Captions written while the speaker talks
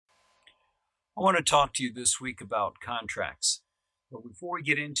I want to talk to you this week about contracts. But before we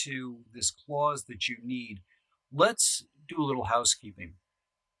get into this clause that you need, let's do a little housekeeping.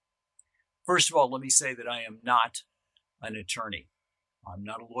 First of all, let me say that I am not an attorney. I'm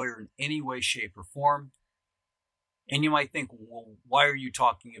not a lawyer in any way, shape, or form. And you might think, well, why are you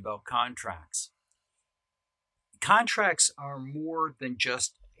talking about contracts? Contracts are more than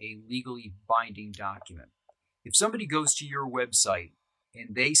just a legally binding document. If somebody goes to your website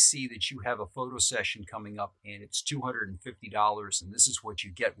and they see that you have a photo session coming up and it's $250 and this is what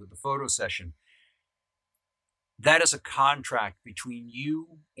you get with the photo session, that is a contract between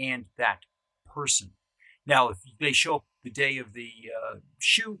you and that person. Now, if they show up the day of the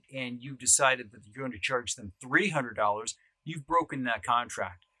shoot and you've decided that you're going to charge them $300, you've broken that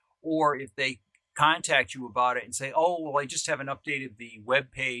contract. Or if they contact you about it and say, oh, well, I just haven't updated the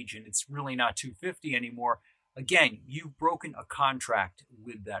web page and it's really not $250 anymore. Again, you've broken a contract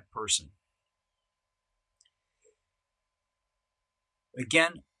with that person.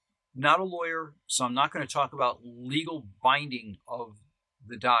 Again, not a lawyer, so I'm not going to talk about legal binding of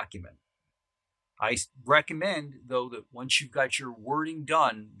the document. I recommend, though, that once you've got your wording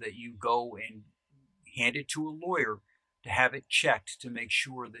done, that you go and hand it to a lawyer to have it checked to make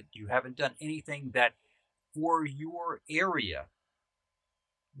sure that you haven't done anything that for your area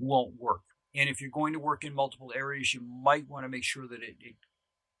won't work. And if you're going to work in multiple areas, you might want to make sure that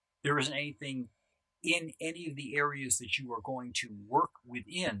there isn't anything in any of the areas that you are going to work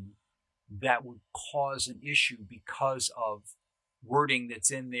within that would cause an issue because of wording that's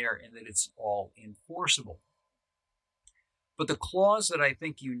in there and that it's all enforceable. But the clause that I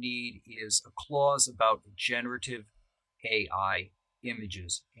think you need is a clause about generative AI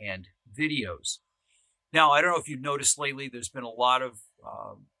images and videos. Now, I don't know if you've noticed lately, there's been a lot of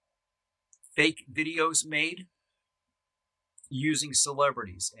fake videos made using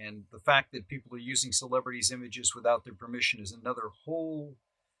celebrities. And the fact that people are using celebrities' images without their permission is another whole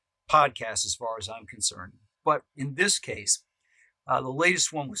podcast as far as I'm concerned. But in this case, the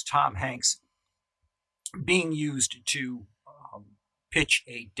latest one was Tom Hanks being used to pitch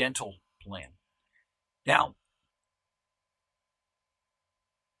a dental plan. Now,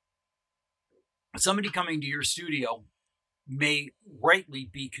 somebody coming to your studio may rightly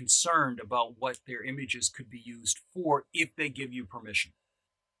be concerned about what their images could be used for if they give you permission.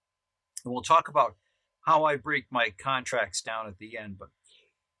 And we'll talk about how I break my contracts down at the end, but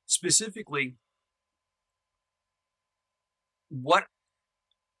specifically, what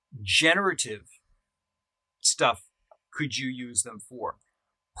generative stuff could you use them for?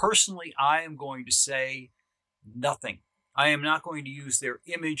 Personally, I am going to say nothing. I am not going to use their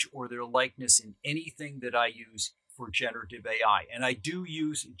image or their likeness in anything that I use for generative AI. And I do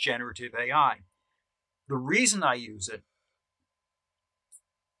use generative AI. The reason I use it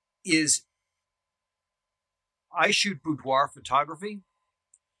is I shoot boudoir photography,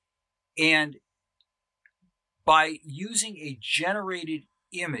 and by using a generated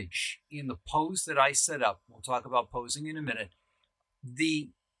image in the pose that I set up, we'll talk about posing in a minute, the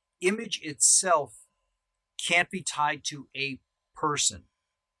image itself can't be tied to a person.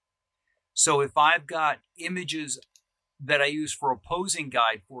 So if I've got images that I use for a posing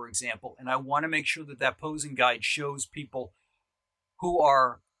guide, for example, and I want to make sure that that posing guide shows people who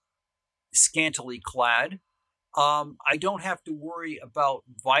are scantily clad, I don't have to worry about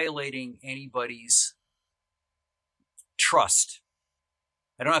violating anybody's trust.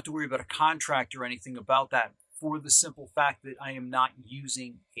 I don't have to worry about a contract or anything about that for the simple fact that I am not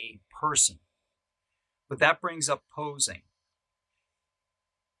using a person. But that brings up posing.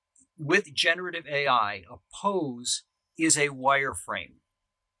 With generative AI, a pose is a wireframe.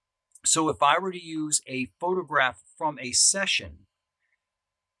 So if I were to use a photograph from a session,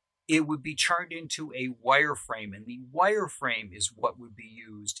 it would be turned into a wireframe, and the wireframe is what would be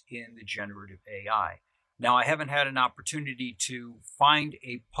used in the generative AI. Now, I haven't had an opportunity to find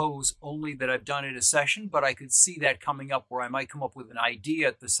a pose only that I've done in a session, but I could see that coming up where I might come up with an idea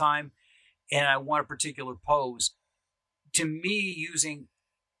at the time, and I want a particular pose. To me, using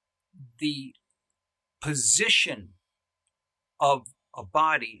the position of a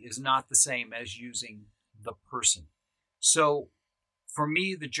body is not the same as using the person. So for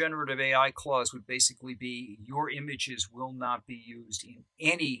me, the generative AI clause would basically be your images will not be used in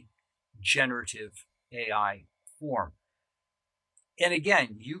any generative AI form. And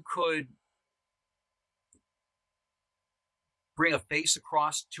again, you could bring a face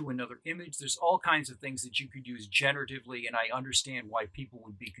across to another image. There's all kinds of things that you could use generatively, and I understand why people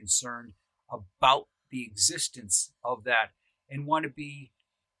would be concerned about the existence of that and want to be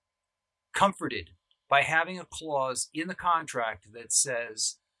comforted by having a clause in the contract that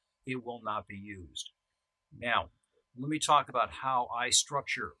says it will not be used. Now, let me talk about how I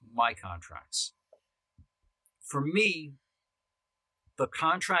structure my contracts. For me, the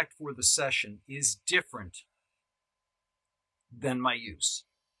contract for the session is different than my use.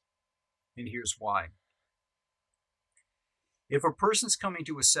 And here's why. If a person's coming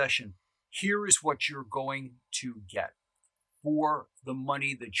to a session, here is what you're going to get for the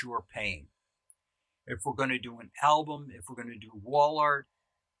money that you're paying. If we're going to do an album, if we're going to do wall art,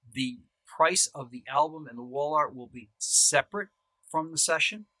 the price of the album and the wall art will be separate from the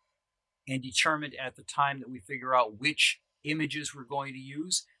session and determined at the time that we figure out which images we're going to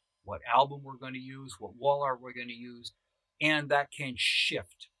use, what album we're going to use, what wall art we're going to use, and that can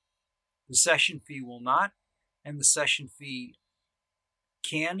shift. The session fee will not, and the session fee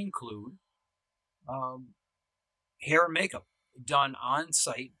can include hair and makeup done on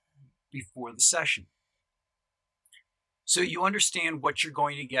site before the session. So you understand what you're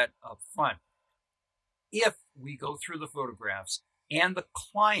going to get up front. If we go through the photographs and the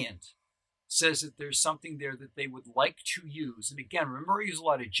client says that there's something there that they would like to use, and again, remember I use a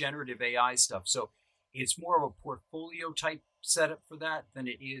lot of generative AI stuff, so it's more of a portfolio type setup for that than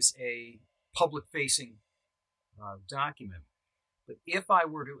it is a public-facing document. But if I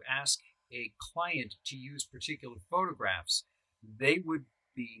were to ask a client to use particular photographs, they would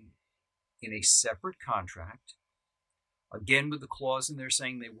be in a separate contract, again with the clause in there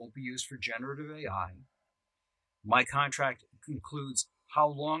saying they won't be used for generative AI. My contract includes how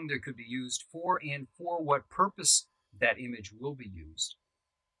long they could be used for and for what purpose that image will be used.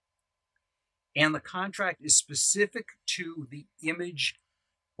 And the contract is specific to the image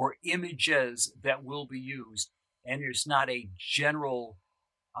or images that will be used, and there's not a general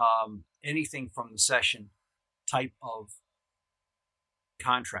anything from the session type of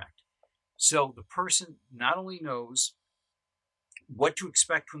contract. So the person not only knows what to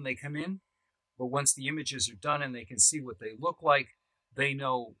expect when they come in, but once the images are done and they can see what they look like, they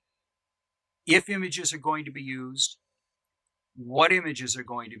know if images are going to be used, what images are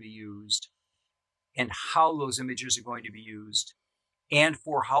going to be used, and how those images are going to be used, and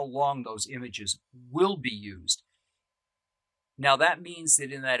for how long those images will be used. Now that means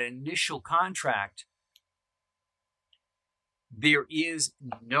that in that initial contract, there is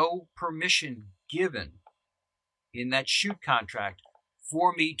no permission given in that shoot contract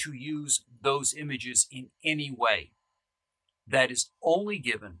for me to use those images in any way. That is only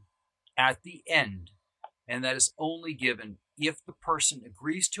given at the end, and that is only given if the person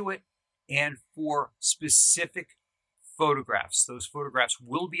agrees to it and for specific photographs. Those photographs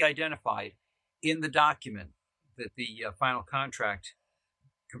will be identified in the document that the final contract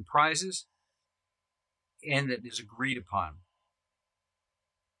comprises and that is agreed upon.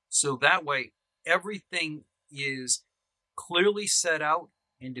 So that way, everything is clearly set out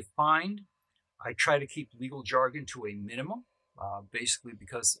and defined. I try to keep legal jargon to a minimum, basically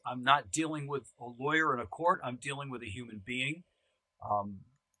because I'm not dealing with a lawyer in a court. I'm dealing with a human being.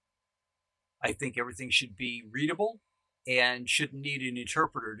 I think everything should be readable and shouldn't need an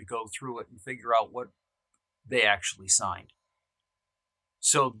interpreter to go through it and figure out what they actually signed.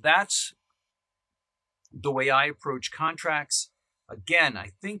 So that's the way I approach contracts. Again,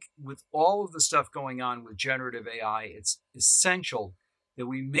 I think with all of the stuff going on with generative AI, it's essential that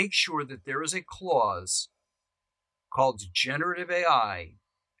we make sure that there is a clause called generative AI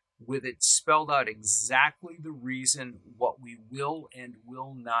with it spelled out exactly the reason what we will and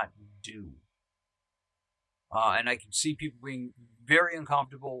will not do. And I can see people being very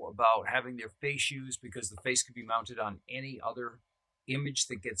uncomfortable about having their face used because the face could be mounted on any other image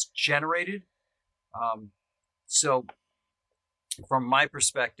that gets generated. So from my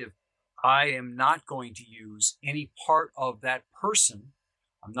perspective, I am not going to use any part of that person.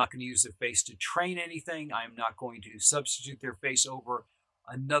 I'm not going to use their face to train anything. I'm not going to substitute their face over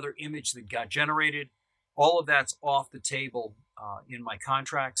another image that got generated. All of that's off the table in my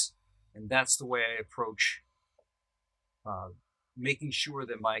contracts, and that's the way I approach making sure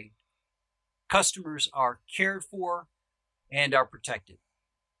that my customers are cared for and are protected.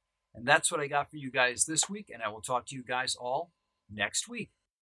 And that's what I got for you guys this week, and I will talk to you guys all next week.